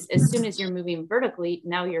problem is, as soon as you're moving vertically,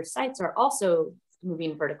 now your sights are also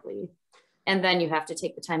moving vertically. And then you have to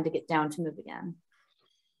take the time to get down to move again.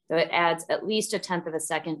 So it adds at least 1/10 of a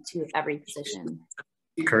second to every position.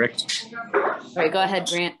 Correct. All right, go ahead,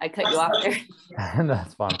 Grant. I cut you off there.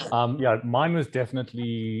 That's fine. Yeah, mine was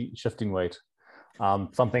definitely shifting weight.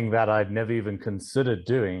 Something that I'd never even considered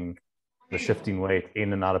doing, the shifting weight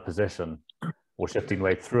in and out of position, or shifting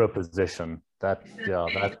weight through a position. That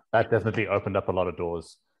definitely opened up a lot of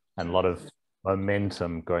doors and a lot of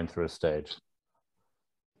momentum going through a stage.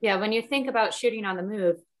 Yeah, when you think about shooting on the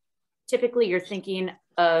move, typically you're thinking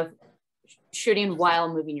of shooting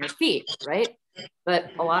while moving your feet, right?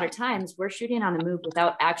 But a lot of times we're shooting on the move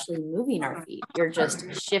without actually moving our feet. You're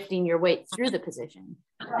just shifting your weight through the position.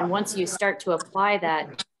 And once you start to apply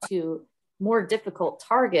that to more difficult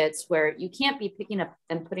targets where you can't be picking up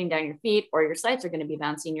and putting down your feet, or your sights are going to be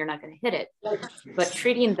bouncing, you're not going to hit it. But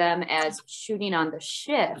treating them as shooting on the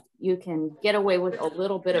shift, you can get away with a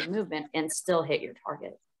little bit of movement and still hit your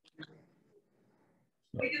target.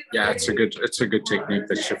 Yeah, it's a good technique,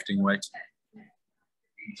 the shifting weight.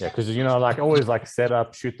 Yeah, because, you know, like always like set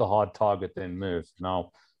up, shoot the hard target, then move.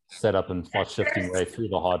 Now set up and start shifting way through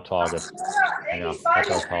the hard target. Yeah, that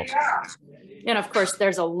does help. And of course,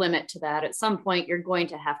 there's a limit to that. At some point, you're going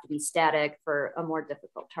to have to be static for a more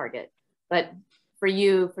difficult target. But for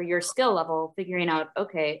you, for your skill level, figuring out,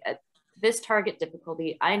 okay, at this target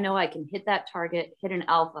difficulty, I know I can hit that target, hit an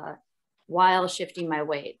alpha while shifting my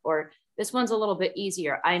weight. Or this one's a little bit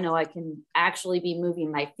easier. I know I can actually be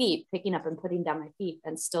moving my feet, picking up and putting down my feet,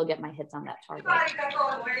 and still get my hits on that target.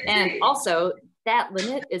 And also, that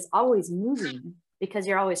limit is always moving because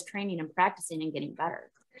you're always training and practicing and getting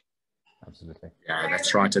better. Absolutely. Yeah,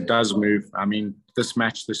 that's right. It does move. I mean, this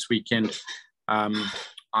match this weekend,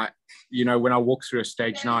 you know, when I walk through a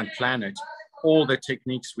stage 9 planet, all the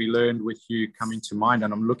techniques we learned with you come into mind,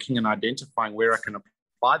 and I'm looking and identifying where I can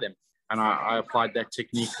apply them. And I applied that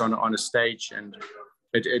technique on a stage, and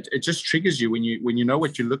it just triggers you when you know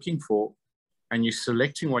what you're looking for, and you're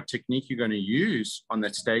selecting what technique you're going to use on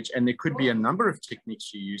that stage. And there could be a number of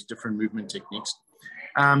techniques you use, different movement techniques.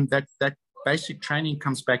 That basic training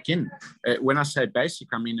comes back in. When I say basic,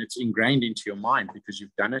 I mean it's ingrained into your mind because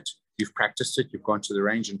you've done it, you've practiced it, you've gone to the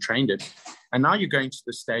range and trained it. And now you're going to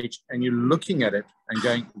the stage and you're looking at it and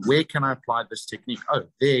going, where can I apply this technique? Oh,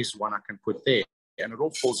 there's one I can put there. And it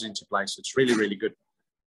all falls into place. It's really, really good.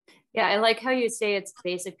 Yeah, I like how you say it's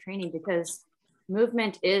basic training, because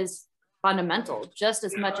movement is fundamental just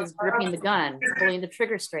as much as gripping the gun, pulling the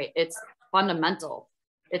trigger straight. It's fundamental.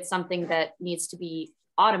 It's something that needs to be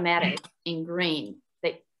automatic, ingrained,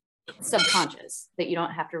 that subconscious, that you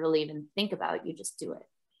don't have to really even think about. You just do it.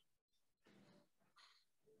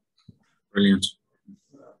 Brilliant.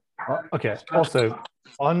 Okay. Also,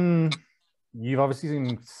 you've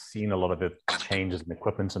obviously seen a lot of the changes in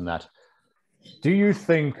equipment and that. Do you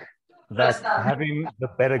think that having the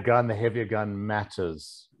better gun, the heavier gun,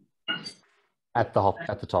 matters at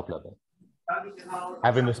the top level?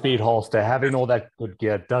 Having the speed holster, having all that good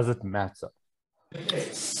gear, does it matter?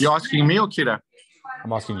 You're asking me or Kira?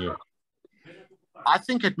 I'm asking you. I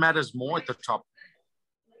think it matters more at the top.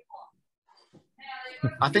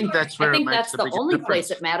 I think that's where it makes the biggest difference. That's the only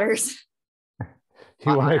place it matters. Do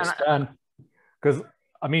you want to expand? Because,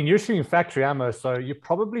 I mean, you're shooting factory ammo, so you're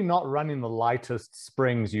probably not running the lightest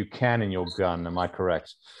springs you can in your gun. Am I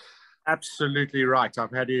correct? Absolutely right.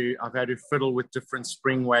 I've had to fiddle with different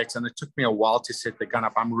spring weights, and it took me a while to set the gun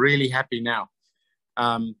up. I'm really happy now.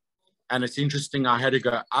 And it's interesting, I had to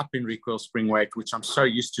go up in recoil spring weight, which I'm so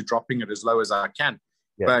used to dropping it as low as I can.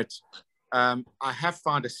 Yeah. But I have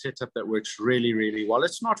found a setup that works really, really well.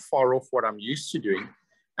 It's not far off what I'm used to doing.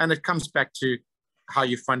 And it comes back to how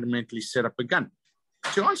you fundamentally set up a gun.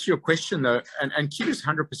 To answer your question, though, and Kira's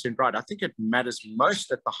 100% right, I think it matters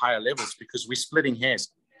most at the higher levels because we're splitting hairs.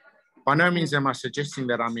 By no means am I suggesting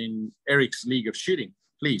that I'm in Eric's league of shooting,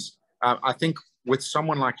 please. I think with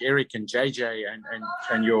someone like Eric and JJ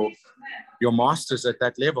and your masters at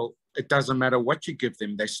that level, it doesn't matter what you give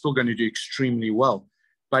them. They're still going to do extremely well.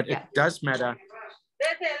 But it does matter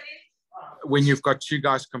when you've got two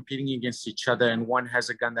guys competing against each other and one has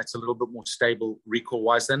a gun that's a little bit more stable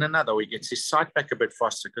recoil-wise than another, or he gets his sight back a bit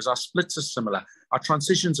faster because our splits are similar, our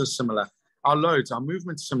transitions are similar, our loads, our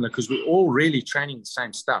movements are similar because we're all really training the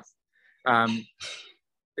same stuff.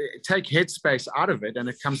 Take headspace out of it and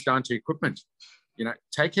it comes down to equipment. You know,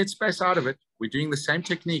 take headspace out of it. We're doing the same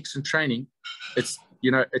techniques and training. It's,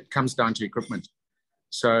 you know, it comes down to equipment.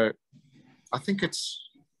 So I think it's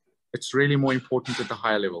really more important at the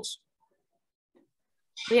higher levels.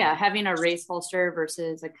 Yeah, having a race holster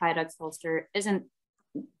versus a Kydex holster isn't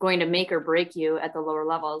going to make or break you at the lower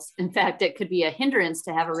levels. In fact, it could be a hindrance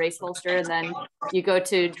to have a race holster, and then you go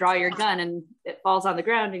to draw your gun and it falls on the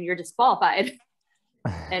ground and you're disqualified.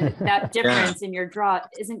 And that difference in your draw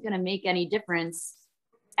isn't going to make any difference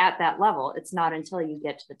at that level. It's not until you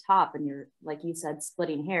get to the top and you're, like you said,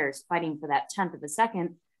 splitting hairs, fighting for that 10th of a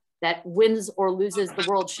second that wins or loses the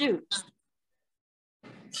world shoot.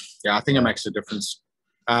 Yeah, I think it makes a difference.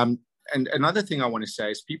 And another thing I want to say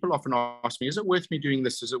is people often ask me, is it worth me doing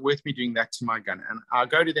this? Is it worth me doing that to my gun? And I'll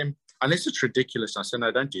go to them, unless it's ridiculous. I say,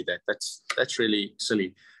 no, don't do that. That's really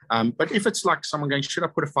silly. But if it's like someone going, should I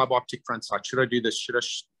put a fiber optic front sight? Should I do this? Should I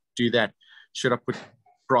do that? Should I put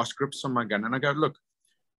brass grips on my gun? And I go, look,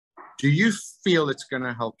 do you feel it's going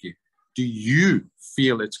to help you? do you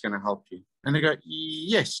feel it's going to help you? And they go,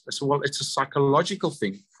 yes. I said, well, it's a psychological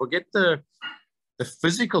thing. Forget the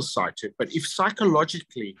physical side to it. But if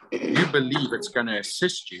psychologically you believe it's going to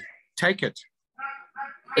assist you, take it.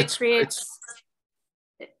 It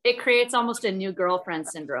creates almost a new girlfriend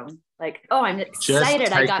syndrome. Like, oh, I'm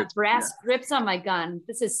excited. I got brass grips on my gun.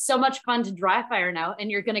 This is so much fun to dry fire now. And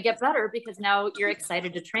you're going to get better because now you're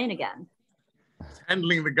excited to train again.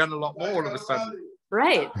 Handling the gun a lot more all of a sudden.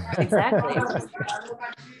 Right, exactly.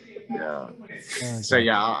 Yeah. So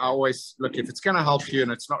yeah, I always look, if it's going to help you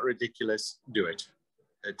and it's not ridiculous, do it.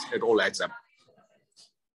 It all adds up.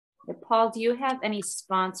 Paul, do you have any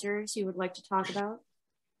sponsors you would like to talk about?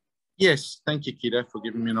 Yes, thank you, Kita, for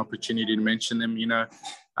giving me an opportunity to mention them. You know,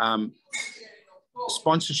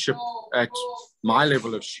 sponsorship at my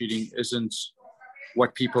level of shooting isn't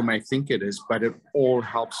what people may think it is, but it all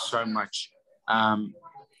helps so much.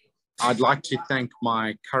 I'd like to thank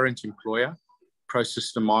my current employer, Pro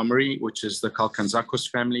System Armory, which is the Kalkantzakos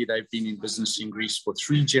family. They've been in business in Greece for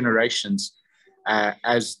 3 generations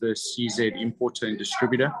as the CZ importer and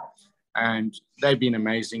distributor. And they've been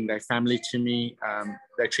amazing. They're family to me.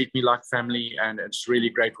 They treat me like family, and it's really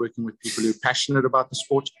great working with people who are passionate about the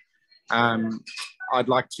sport. I'd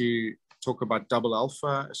like to talk about Double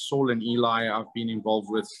Alpha. Saul and Eli I've been involved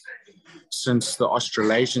with since the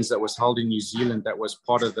Australasians that was held in New Zealand, that was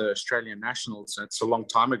part of the Australian Nationals. It's a long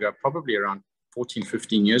time ago, probably around 14,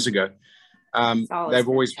 15 years ago. They've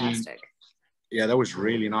always fantastic. Yeah, that was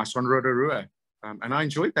really nice on Rotorua. And I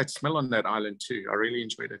enjoyed that smell on that island too. I really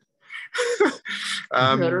enjoyed it.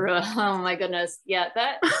 Rotorua, oh my goodness. Yeah,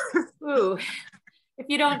 that, ooh. If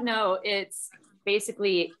you don't know, it's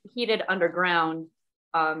basically heated underground.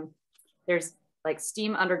 There's like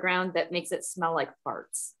steam underground that makes it smell like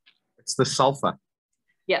farts. It's the sulfur.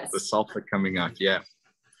 Yes. The sulfur coming out, yeah.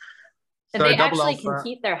 And so they actually can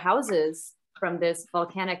heat their houses from this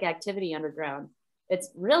volcanic activity underground. It's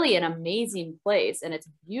really an amazing place and it's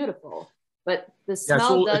beautiful, but the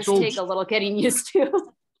smell does take a little getting used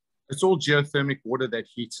to. It's all geothermic water that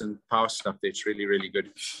heats and power stuff. That's really, really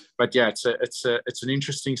good. But yeah, it's an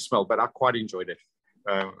interesting smell, but I quite enjoyed it.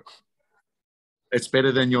 It's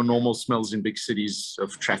better than your normal smells in big cities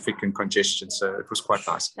of traffic and congestion. So it was quite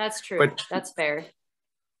nice. That's true. But that's fair.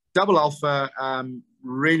 Double Alpha,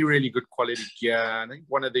 really, really good quality gear. I think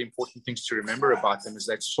one of the important things to remember about them is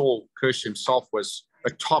that Saul Kirsch himself was a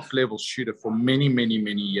top level shooter for many, many,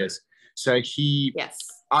 many years. So he,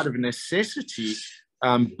 out of necessity,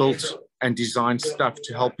 built and designed stuff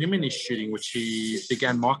to help him in his shooting, which he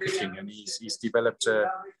began marketing, and he's developed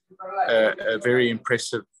a very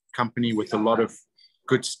impressive company with a lot of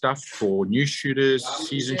good stuff for new shooters,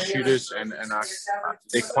 seasoned shooters, and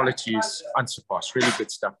their quality is unsurpassed. Really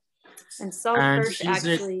good stuff. And Saul Kirsch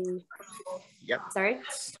actually, sorry?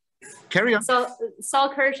 Carry on. So Saul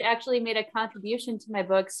Kirsch actually made a contribution to my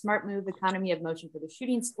book, Smart Move, Economy of Motion for the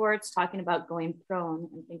Shooting Sports, talking about going prone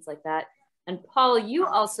and things like that. And Paul, you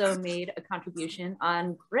also made a contribution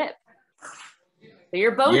on grip. So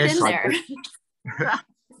you're both in there.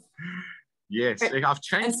 Yes, I've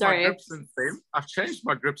changed my grip since then. I've changed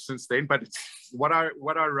my grip since then, but it's, what I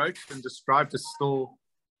wrote and described is still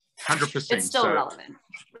 100%. It's still relevant.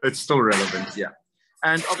 It's still relevant, yeah.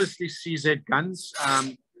 And obviously CZ Guns,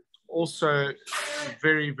 also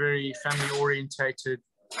very, very family orientated,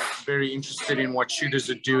 very interested in what shooters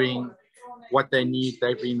are doing, what they need.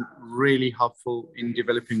 They've been really helpful in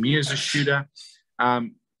developing me as a shooter.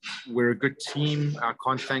 We're a good team. I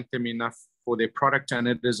can't thank them enough for their product, and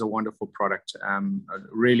it is a wonderful product. I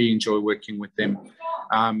really enjoy working with them.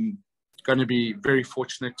 Going to be very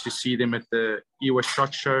fortunate to see them at the IWA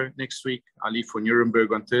SHOT Show next week. I leave for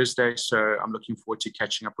Nuremberg on Thursday, so I'm looking forward to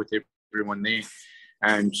catching up with everyone there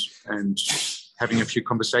and having a few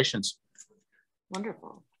conversations.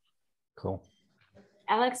 Wonderful. Cool.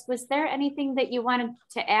 Alex, was there anything that you wanted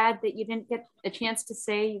to add that you didn't get a chance to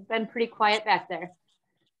say? You've been pretty quiet back there.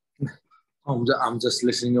 I'm just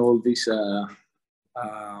listening to all these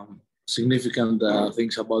significant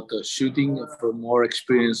things about the shooting from more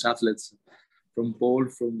experienced athletes, from Paul,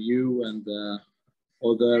 from you, and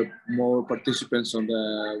other more participants on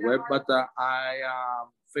the web. But I am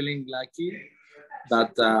feeling lucky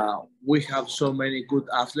that we have so many good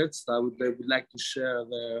athletes that they would like to share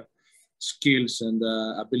their skills and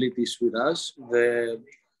abilities with us, the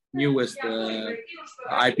newest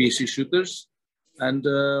IPSC shooters. And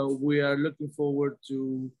we are looking forward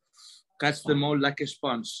to catch them all like a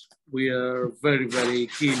sponge. We are very, very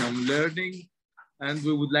keen on learning, and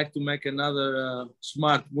we would like to make another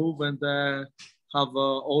smart move and have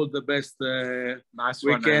all the best Nice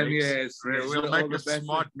weekend. one, Alex. Yes, We'll all make the a best.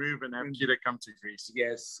 smart move and have Kita come to Greece.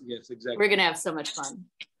 Yes, yes, exactly. We're gonna have so much fun.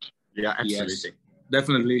 Yeah, absolutely. Yes,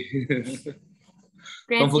 definitely.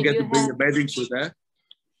 Grant, Don't forget did to you bring have... the bathing suit, eh?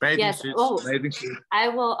 Bathing Yes. suits. Oh, Bathing suit. I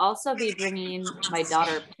will also be bringing my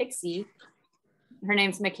daughter Pixie. Her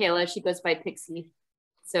name's Michaela. She goes by Pixie.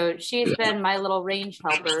 So she's been my little range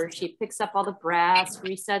helper. She picks up all the brass,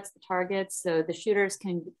 resets the targets, so the shooters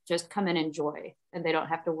can just come and enjoy, and they don't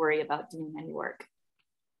have to worry about doing any work.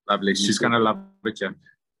 Lovely. She's going to love it, yeah.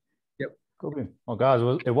 Yep. Cool. Well, guys,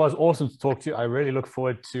 it was awesome to talk to you. I really look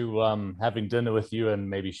forward to having dinner with you and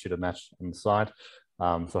maybe shoot a match on the side.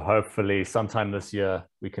 So hopefully sometime this year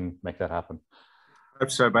we can make that happen. Hope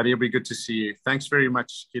so, buddy. It'll be good to see you. Thanks very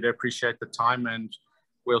much, Kita. Appreciate the time, and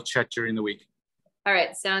we'll chat during the week. All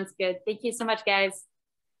right, sounds good. Thank you so much, guys.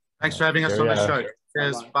 Thanks for having us on the show.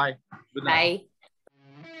 Cheers. Bye. Good night.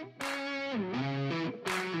 Bye.